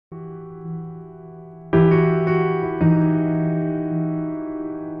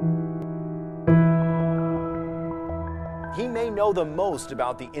know the most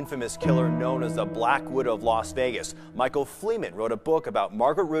about the infamous killer known as the Black Widow of Las Vegas? Michael Fleeman wrote a book about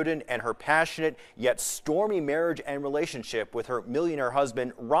Margaret Rudin and her passionate yet stormy marriage and relationship with her millionaire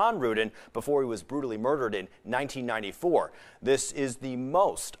husband Ron Rudin before he was brutally murdered in 1994. This is the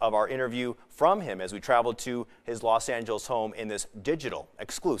most of our interview from him as we traveled to his Los Angeles home in this digital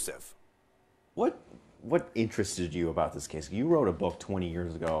exclusive. What interested you about this case? You wrote a book 20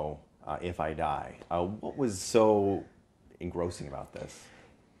 years ago, If I Die. What was so engrossing about this?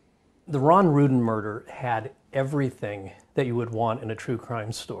 The Ron Rudin murder had everything that you would want in a true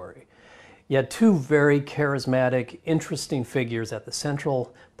crime story. You had two very charismatic, interesting figures at the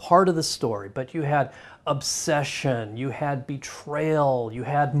central part of the story, but you had obsession, you had betrayal, you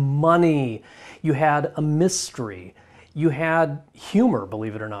had money, you had a mystery, you had humor,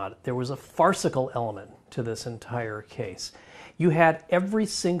 believe it or not. There was a farcical element to this entire case. You had every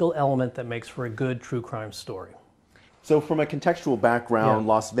single element that makes for a good true crime story. So from a contextual background,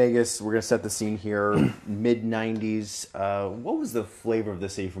 Yeah. Las Vegas, we're going to set the scene here, mid-90s. What was the flavor of the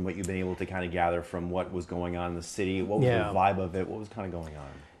city from what you've been able to kind of gather from what was going on in the city? What was the vibe of it? What was kind of going on?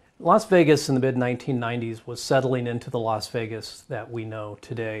 Las Vegas in the mid-1990s was settling into the Las Vegas that we know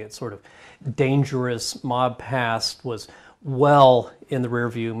today. Its sort of dangerous mob past was well in the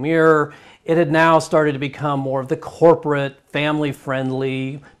rearview mirror. It had now started to become more of the corporate,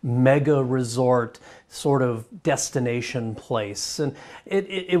 family-friendly, mega resort sort of destination place. And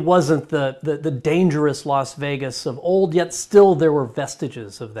it wasn't the dangerous Las Vegas of old, yet still there were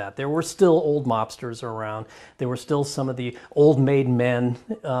vestiges of that. There were still old mobsters around. There were still some of the old maid men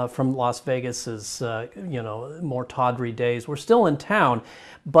from Las Vegas's more tawdry days were still in town,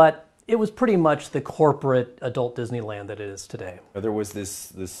 but it was pretty much the corporate adult Disneyland that it is today. There was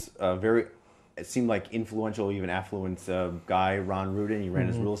this very, it seemed like influential, even affluent guy, Ron Rudin. He ran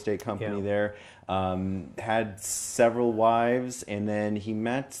his real estate company there. Had several wives, and then he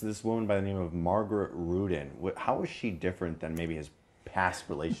met this woman by the name of Margaret Rudin. How was she different than maybe his past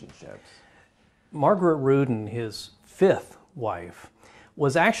relationships? Margaret Rudin, his fifth wife,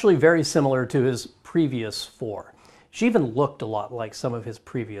 was actually very similar to his previous four. She even looked a lot like some of his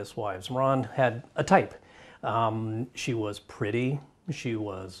previous wives. Ron had a type. She was pretty, she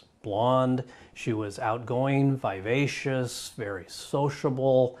was blonde, she was outgoing, vivacious, very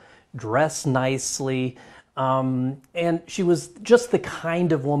sociable, dressed nicely, and she was just the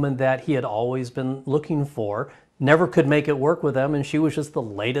kind of woman that he had always been looking for. Never could make it work with them, and she was just the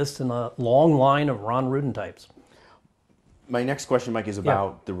latest in a long line of Ron Rudin types. My next question, Mike, is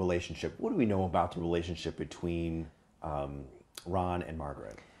about the relationship. What do we know about the relationship between Ron and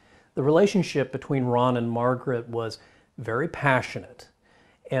Margaret? The relationship between Ron and Margaret was very passionate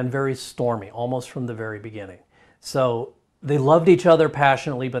and very stormy, almost from the very beginning. So they loved each other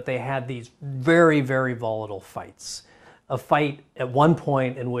passionately, but they had these very, very volatile fights. A fight at one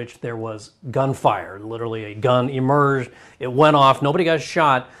point in which there was gunfire, literally a gun emerged, it went off, nobody got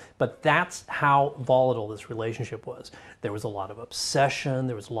shot, but that's how volatile this relationship was. There was a lot of obsession,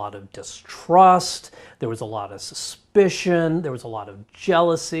 there was a lot of distrust, there was a lot of suspicion, there was a lot of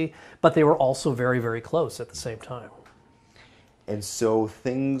jealousy, but they were also very, very close at the same time. And so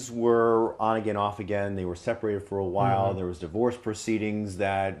things were on again, off again. They were separated for a while. There was divorce proceedings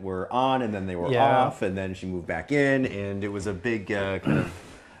that were on, and then they were off, and then she moved back in, and it was a big kind of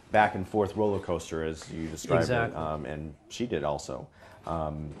back and forth roller coaster, as you described it, and she did also.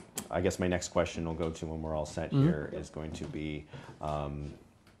 I guess my next question will go to when we're all set here is going to be... I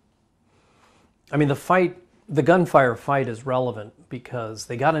mean, the gunfire fight is relevant because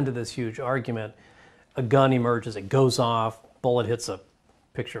they got into this huge argument. A gun emerges, it goes off, bullet hits a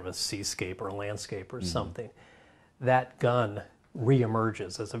picture of a seascape or a landscape or something. That gun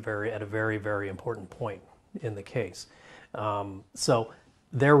reemerges at a very, very important point in the case. So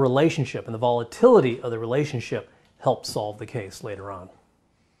their relationship and the volatility of the relationship helped solve the case later on.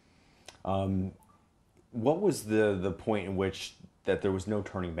 What was the point in which that there was no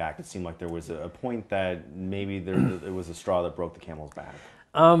turning back? It seemed like there was a point that maybe there was a straw that broke the camel's back.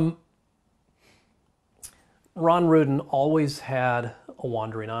 Ron Rudin always had a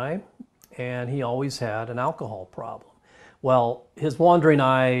wandering eye, and he always had an alcohol problem. Well, his wandering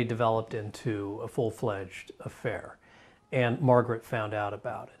eye developed into a full-fledged affair, and Margaret found out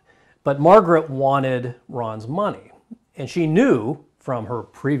about it. But Margaret wanted Ron's money, and she knew from her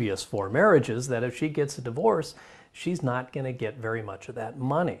previous four marriages that if she gets a divorce, she's not going to get very much of that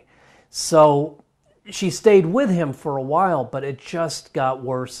money. So she stayed with him for a while, but it just got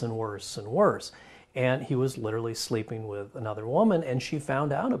worse and worse and worse. And he was literally sleeping with another woman, and she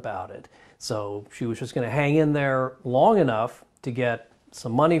found out about it. So she was just going to hang in there long enough to get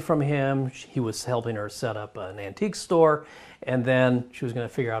some money from him. He was helping her set up an antique store, and then she was going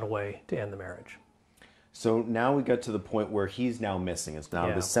to figure out a way to end the marriage. So now we get to the point where he's now missing. It's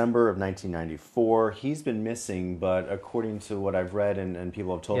now December of 1994. He's been missing, but according to what I've read and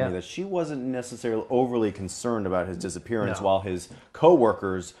people have told me, that she wasn't necessarily overly concerned about his disappearance, while his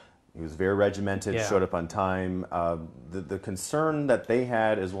co-workers, he was very regimented, showed up on time. The concern that they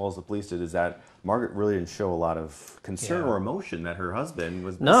had, as well as the police did, is that Margaret really didn't show a lot of concern or emotion that her husband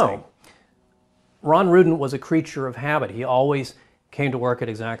was missing. No. Ron Rudin was a creature of habit. He always came to work at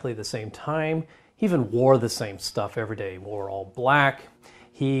exactly the same time. He even wore the same stuff every day. He wore all black.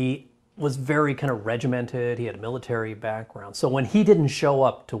 He was very kind of regimented. He had a military background. So when he didn't show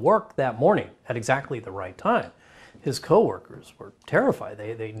up to work that morning at exactly the right time, his coworkers were terrified.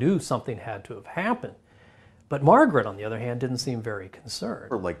 They knew something had to have happened. But Margaret, on the other hand, didn't seem very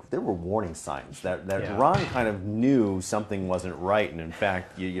concerned. Like, there were warning signs that Ron kind of knew something wasn't right. And in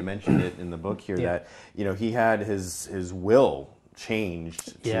fact, you mentioned it in the book here that, you know, he had his will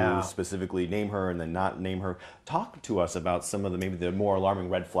changed to specifically name her and then not name her. Talk to us about some of the maybe the more alarming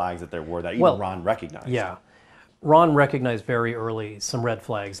red flags that there were that even Ron recognized. Yeah. Ron recognized very early some red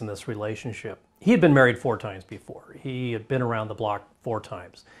flags in this relationship. He had been married 4 times before. He had been around the block 4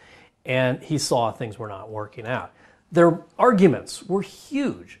 times. And he saw things were not working out. Their arguments were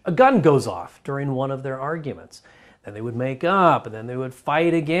huge. A gun goes off during one of their arguments. Then they would make up, and then they would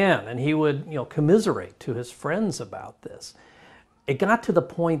fight again. And he would, you know, commiserate to his friends about this. It got to the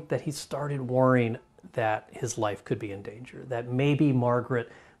point that he started worrying that his life could be in danger, that maybe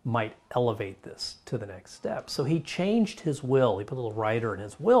Margaret might elevate this to the next step. So he changed his will. He put a little rider in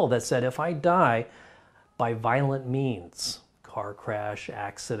his will that said, if I die by violent means, car crash,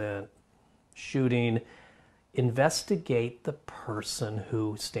 accident, shooting, investigate the person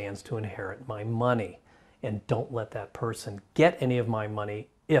who stands to inherit my money, and don't let that person get any of my money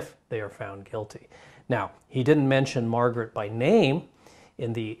if they are found guilty. Now, he didn't mention Margaret by name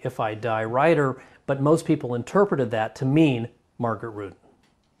in the If I Die rider, but most people interpreted that to mean Margaret Rudin.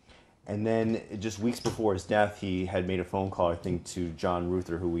 And then just weeks before his death, he had made a phone call, I think, to John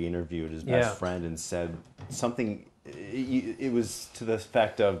Ruther, who we interviewed, his best friend, and said something, it was to the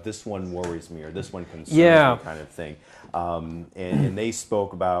effect of, this one worries me, or this one concerns me, kind of thing. And they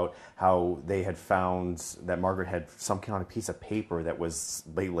spoke about how they had found that Margaret had some kind of piece of paper that was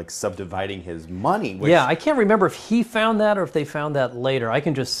like subdividing his money. Which... Yeah, I can't remember if he found that or if they found that later. I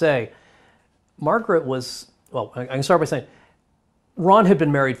can just say, Margaret was, well, I can start by saying, Ron had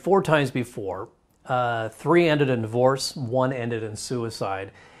been married 4 times before. 3 ended in divorce, 1 ended in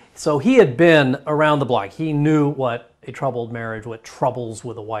suicide. So he had been around the block. He knew what a troubled marriage, what troubles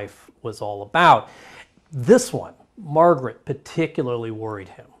with a wife was all about. This one, Margaret, particularly worried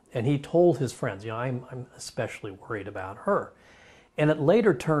him. And he told his friends, you know, I'm especially worried about her. And it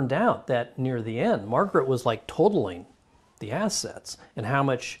later turned out that near the end, Margaret was like totaling the assets and how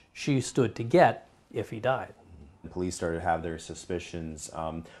much she stood to get if he died. The police started to have their suspicions.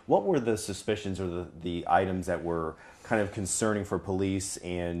 What were the suspicions or the items that were kind of concerning for police,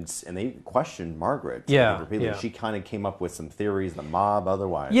 and they questioned Margaret? She kind of came up with some theories, the mob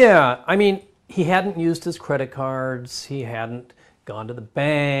otherwise. Yeah, I mean, he hadn't used his credit cards, he hadn't gone to the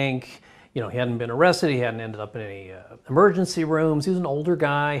bank, you know, he hadn't been arrested, he hadn't ended up in any emergency rooms, he was an older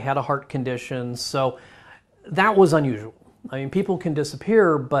guy, had a heart condition, so that was unusual. I mean, people can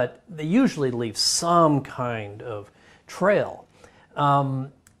disappear, but they usually leave some kind of trail.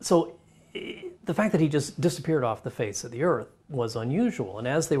 So the fact that he just disappeared off the face of the earth was unusual. And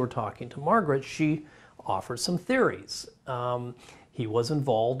as they were talking to Margaret, she offered some theories. He was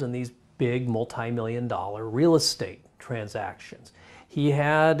involved in these big multi-million-dollar real estate transactions. He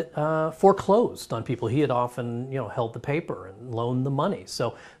had foreclosed on people. He had often, you know, held the paper and loaned the money.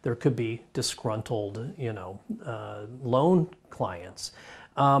 So there could be disgruntled, you know, loan clients.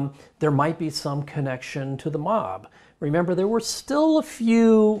 There might be some connection to the mob. Remember, there were still a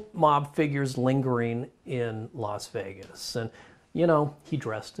few mob figures lingering in Las Vegas. And, you know, he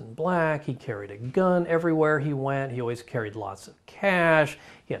dressed in black. He carried a gun everywhere he went. He always carried lots of cash.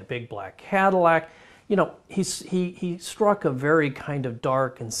 He had a big black Cadillac. You know, he struck a very kind of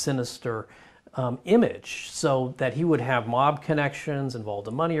dark and sinister image, so that he would have mob connections involved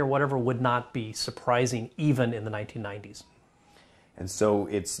in money or whatever would not be surprising even in the 1990s. And so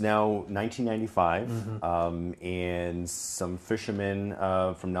it's now 1995, and some fishermen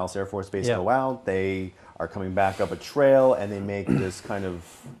from Nellis Air Force Base go out. They are coming back up a trail, and they make this kind of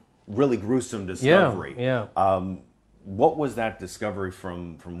really gruesome discovery. What was that discovery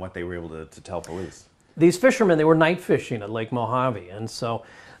from what they were able to tell police? These fishermen, they were night fishing at Lake Mojave, and so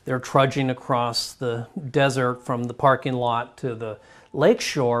they're trudging across the desert from the parking lot to the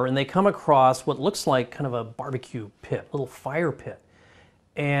lakeshore, and they come across what looks like kind of a barbecue pit, little fire pit.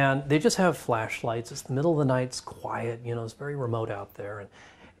 And they just have flashlights. It's the middle of the night, it's quiet, you know, it's very remote out there.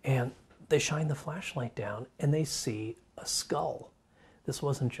 And they shine the flashlight down and they see a skull. This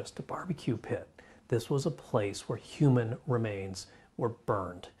wasn't just a barbecue pit. This was a place where human remains were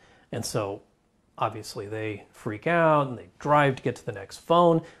burned. And so obviously they freak out and they drive to get to the next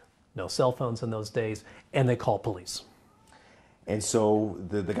phone. No cell phones in those days. And they call police. And so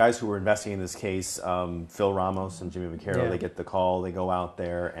the guys who were investigating this case, Phil Ramos and Jimmy Vaquero, they get the call, they go out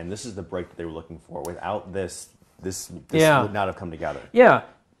there, and this is the break that they were looking for. Without this would not have come together. Yeah.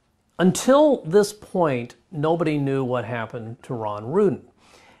 Until this point, nobody knew what happened to Ron Rudin.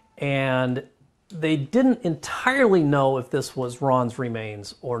 And they didn't entirely know if this was Ron's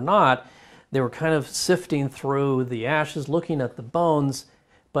remains or not. They were kind of sifting through the ashes, looking at the bones,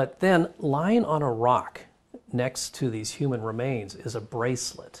 but then lying on a rock next to these human remains is a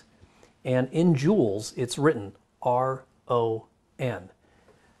bracelet. And in jewels, it's written R-O-N.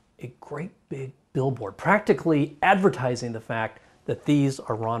 A great big billboard, practically advertising the fact that these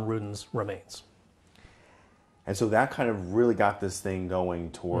are Ron Rudin's remains. And so that kind of really got this thing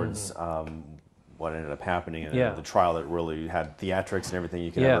going towards what ended up happening and the trial that really had theatrics and everything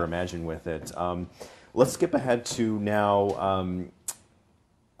you could ever imagine with it. Let's skip ahead to now.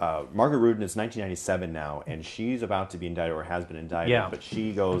 Margaret Rudin is 1997 now, and she's about to be indicted or has been indicted, but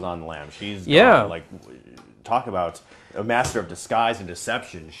she goes on the lam. She's gone, like, talk about a master of disguise and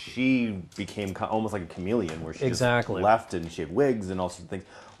deception. She became almost like a chameleon, where she just left and she had wigs and all sorts of things.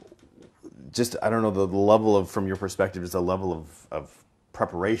 Just, I don't know, the level of, from your perspective, is the level of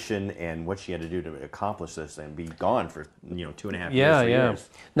preparation and what she had to do to accomplish this and be gone for 2.5 years, 3 years.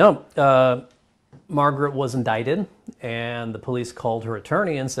 No, Margaret was indicted, and the police called her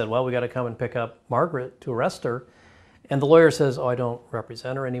attorney and said, well, we got to come and pick up Margaret to arrest her. And the lawyer says, oh, I don't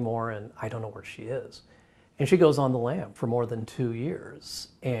represent her anymore, and I don't know where she is. And she goes on the lam for more than 2 years,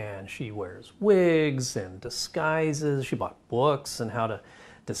 and she wears wigs and disguises. She bought books on how to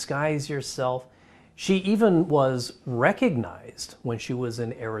disguise yourself. She even was recognized when she was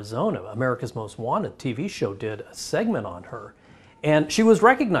in Arizona. America's Most Wanted TV show did a segment on her. And she was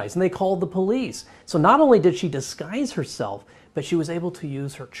recognized, and they called the police. So not only did she disguise herself, but she was able to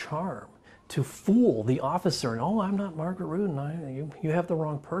use her charm to fool the officer. And, oh, I'm not Margaret Rudin. You have the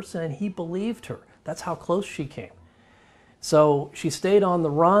wrong person. And he believed her. That's how close she came. So she stayed on the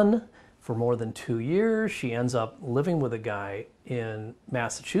run for more than 2 years. She ends up living with a guy in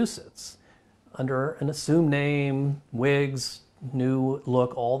Massachusetts under an assumed name, wigs, new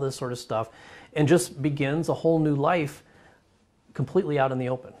look, all this sort of stuff, and just begins a whole new life completely out in the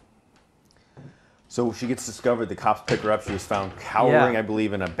open. So she gets discovered, the cops pick her up, she was found cowering, I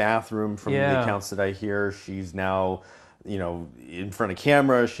believe, in a bathroom from the accounts that I hear. She's now, in front of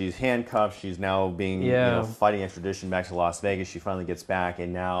camera, she's handcuffed, she's now being, fighting extradition back to Las Vegas. She finally gets back,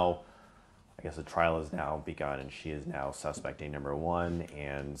 and now, I guess the trial has now begun, and she is now suspect number one,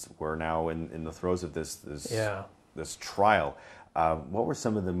 and we're now in the throes of this trial. What were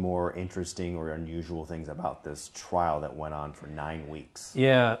some of the more interesting or unusual things about this trial that went on for 9 weeks?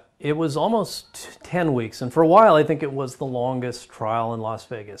 Yeah, it was almost 10 weeks. And for a while, I think it was the longest trial in Las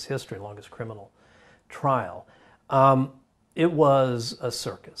Vegas history, longest criminal trial. It was a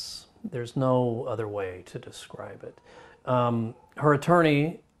circus. There's no other way to describe it. Her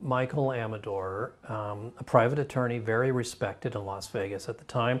attorney, Michael Amador, a private attorney, very respected in Las Vegas at the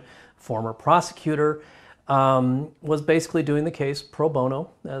time, former prosecutor, was basically doing the case pro bono,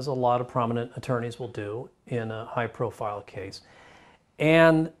 as a lot of prominent attorneys will do in a high-profile case.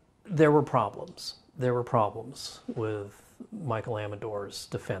 And there were problems. There were problems with Michael Amador's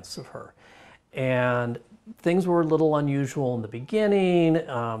defense of her. And things were a little unusual in the beginning.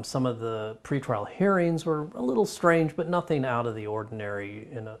 Some of the pretrial hearings were a little strange, but nothing out of the ordinary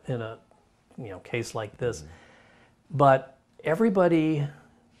in a case like this. But everybody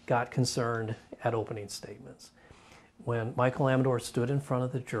got concerned at opening statements when Michael Amador stood in front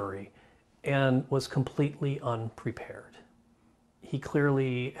of the jury and was completely unprepared. He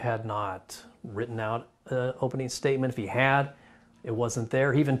clearly had not written out an opening statement. If he had, it wasn't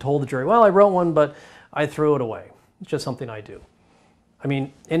there. He even told the jury, well, I wrote one, but I threw it away. It's just something I do. I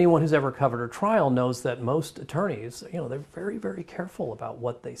mean, anyone who's ever covered a trial knows that most attorneys, they're very, very careful about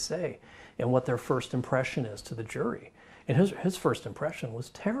what they say and what their first impression is to the jury. And his first impression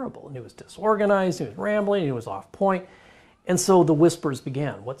was terrible, and he was disorganized, he was rambling, he was off point. And so the whispers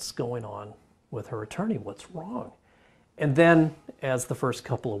began. What's going on with her attorney? What's wrong? And then, as the first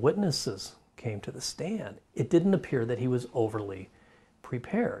couple of witnesses came to the stand, it didn't appear that he was overly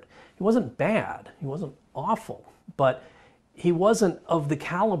prepared. He wasn't bad, he wasn't awful, but he wasn't of the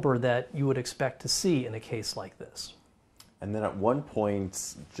caliber that you would expect to see in a case like this. And then at one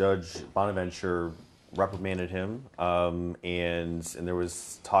point, Judge Bonaventure reprimanded him, and there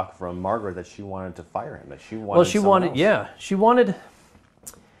was talk from Margaret that she wanted to fire him, that she wanted she wanted.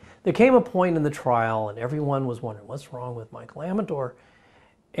 There came a point in the trial, and everyone was wondering, what's wrong with Michael Amador?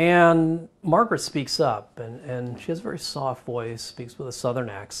 And Margaret speaks up, and she has a very soft voice, speaks with a southern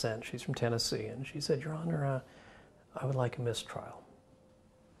accent. She's from Tennessee, and she said, Your Honor, I would like a mistrial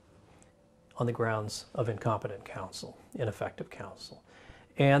on the grounds of incompetent counsel, ineffective counsel.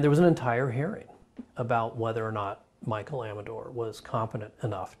 And there was an entire hearing about whether or not Michael Amador was competent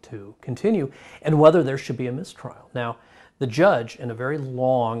enough to continue and whether there should be a mistrial. Now, the judge, in a very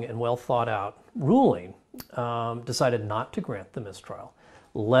long and well thought out ruling, decided not to grant the mistrial,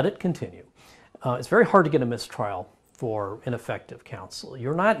 let it continue. It's very hard to get a mistrial for ineffective counsel.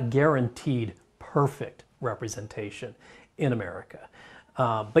 You're not guaranteed perfect representation in America.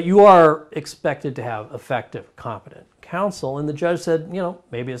 But you are expected to have effective, competent counsel. And the judge said,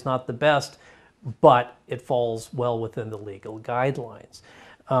 maybe it's not the best, but it falls well within the legal guidelines.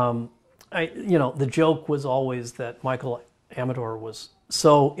 The joke was always that Michael Amador was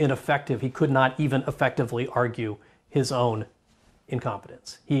so ineffective he could not even effectively argue his own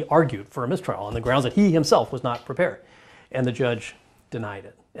incompetence. He argued for a mistrial on the grounds that he himself was not prepared. And the judge denied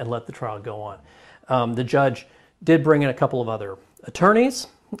it and let the trial go on. The judge did bring in a couple of other attorneys,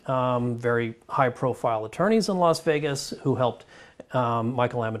 very high-profile attorneys in Las Vegas who helped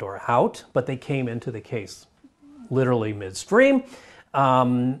Michael Amador out, but they came into the case literally midstream.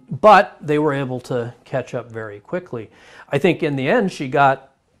 But they were able to catch up very quickly. I think in the end she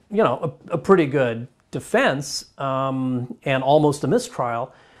got, a pretty good defense and almost a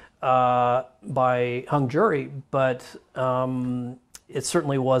mistrial by hung jury, but it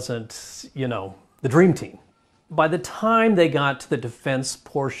certainly wasn't, the dream team. By the time they got to the defense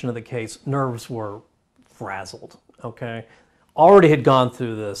portion of the case, nerves were frazzled, okay? Already had gone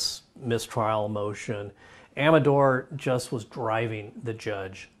through this mistrial motion. Amador just was driving the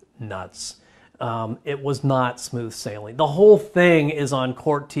judge nuts. It was not smooth sailing. The whole thing is on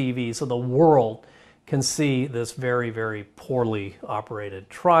court TV, so the world can see this very, very poorly operated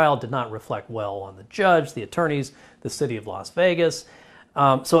trial. Did not reflect well on the judge, the attorneys, the city of Las Vegas.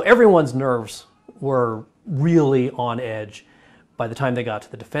 So everyone's nerves were really on edge by the time they got to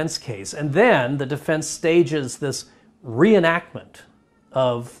the defense case. And then the defense stages this reenactment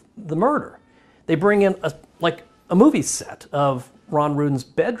of the murder. They bring in a movie set of Ron Rudin's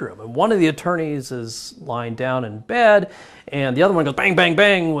bedroom, and one of the attorneys is lying down in bed, and the other one goes bang, bang,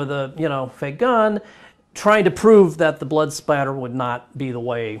 bang with a fake gun, trying to prove that the blood splatter would not be the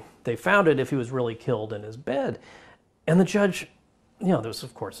way they found it if he was really killed in his bed. And the judge, there's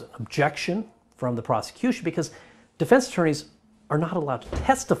of course an objection from the prosecution because defense attorneys are not allowed to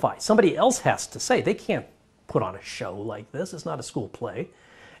testify. Somebody else has to say. They can't put on a show like this. It's not a school play.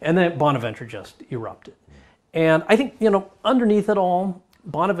 And then Bonaventure just erupted. And I think, underneath it all,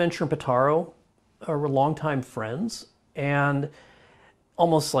 Bonaventure and Pitaro were longtime friends and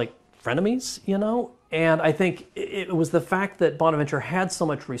almost like frenemies, And I think it was the fact that Bonaventure had so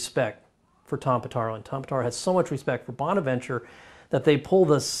much respect for Tom Pitaro and Tom Pitaro had so much respect for Bonaventure that they pulled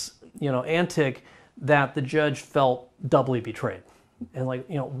this, antic that the judge felt doubly betrayed. And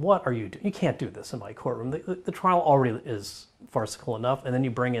what are you doing? You can't do this in my courtroom. The trial already is farcical enough, and then you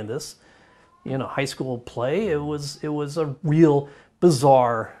bring in this, high school play. It was a real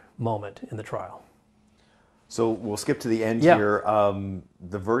bizarre moment in the trial. So we'll skip to the end here.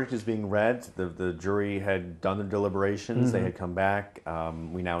 The verdict is being read. The jury had done their deliberations. Mm-hmm. They had come back.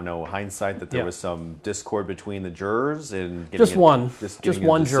 We now know, hindsight, that there was some discord between the jurors and just one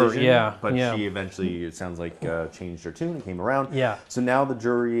jury. Yeah, but she eventually, it sounds like, changed her tune and came around. Yeah. So now the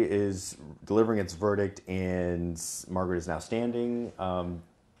jury is delivering its verdict, and Margaret is now standing. Some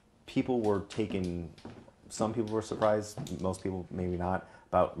people were surprised. Most people maybe not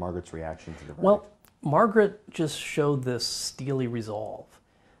about Margaret's reaction to the verdict. Well, Margaret just showed this steely resolve.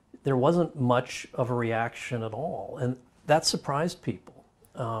 There wasn't much of a reaction at all, and that surprised people.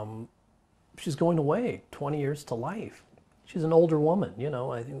 She's going away, 20 years to life. She's an older woman,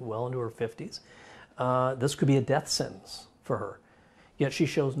 I think well into her 50s. This could be a death sentence for her, yet she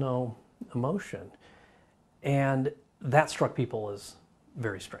shows no emotion. And that struck people as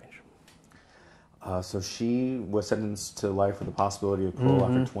very strange. So she was sentenced to life with the possibility of parole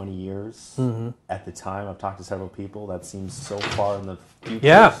after 20 years. Mm-hmm. At the time, I've talked to several people, that seems so far in the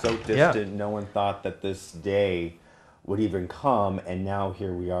future, so distant. No one thought that this day would even come, and now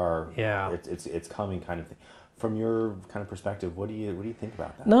here we are. Yeah. It's coming, kind of thing. From your kind of perspective, what do you think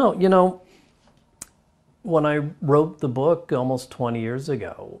about that? No, when I wrote the book almost 20 years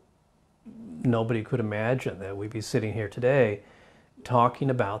ago, nobody could imagine that we'd be sitting here today talking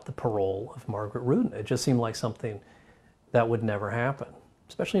about the parole of Margaret Rudin. It just seemed like something that would never happen,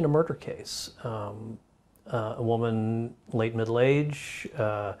 especially in a murder case. A woman, late middle age,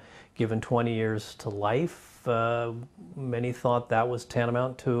 given 20 years to life. Many thought that was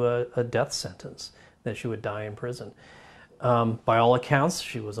tantamount to a death sentence, that she would die in prison. By all accounts,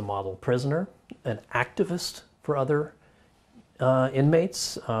 she was a model prisoner, an activist for other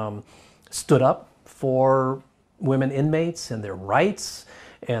inmates, stood up for women inmates and their rights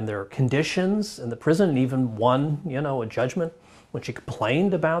and their conditions in the prison, and even won, a judgment when she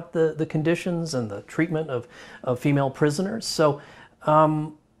complained about the conditions and the treatment of female prisoners. So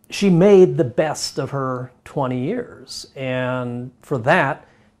she made the best of her 20 years, and for that,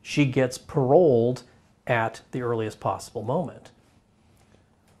 she gets paroled at the earliest possible moment.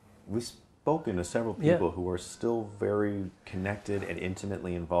 We've spoken to several people who are still very connected and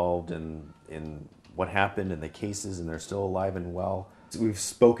intimately involved in what happened in the cases, and they're still alive and well. We've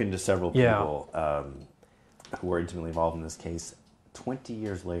spoken to several people who are intimately involved in this case. 20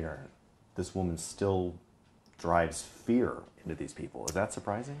 years later, this woman still drives fear into these people. Is that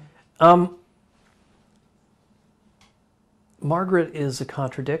surprising? Margaret is a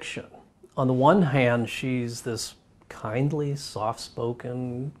contradiction. On the one hand, she's this kindly,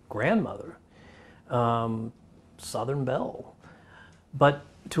 soft-spoken grandmother, Southern belle. But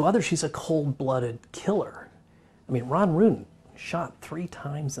to others, she's a cold-blooded killer. I mean, Ron Rudin shot 3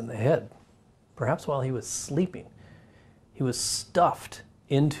 times in the head, perhaps while he was sleeping. He was stuffed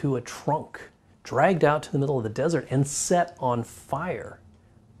into a trunk, dragged out to the middle of the desert, and set on fire,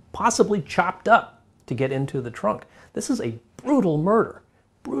 possibly chopped up to get into the trunk. This is a brutal murder,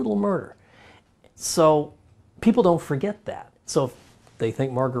 brutal murder. So people don't forget that. So if they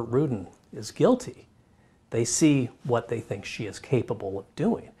think Margaret Rudin is guilty, they see what they think she is capable of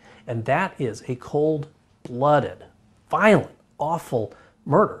doing. And that is a cold-blooded, violent, awful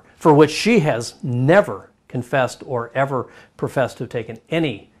murder for which she has never confessed or ever professed to have taken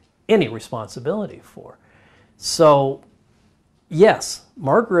any responsibility for. So yes,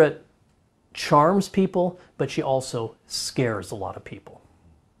 Margaret charms people, but she also scares a lot of people.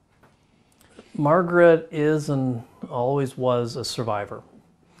 Margaret is and always was a survivor.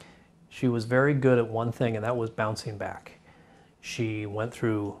 She was very good at one thing, and that was bouncing back. She went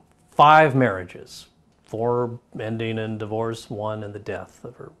through 5 marriages, 4 ending in divorce, 1 in the death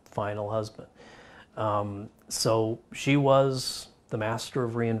of her final husband. So she was the master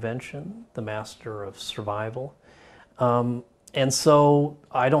of reinvention, the master of survival. And so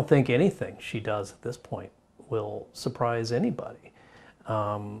I don't think anything she does at this point will surprise anybody.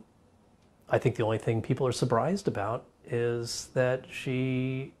 I think the only thing people are surprised about is that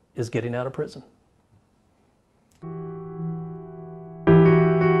she is getting out of prison.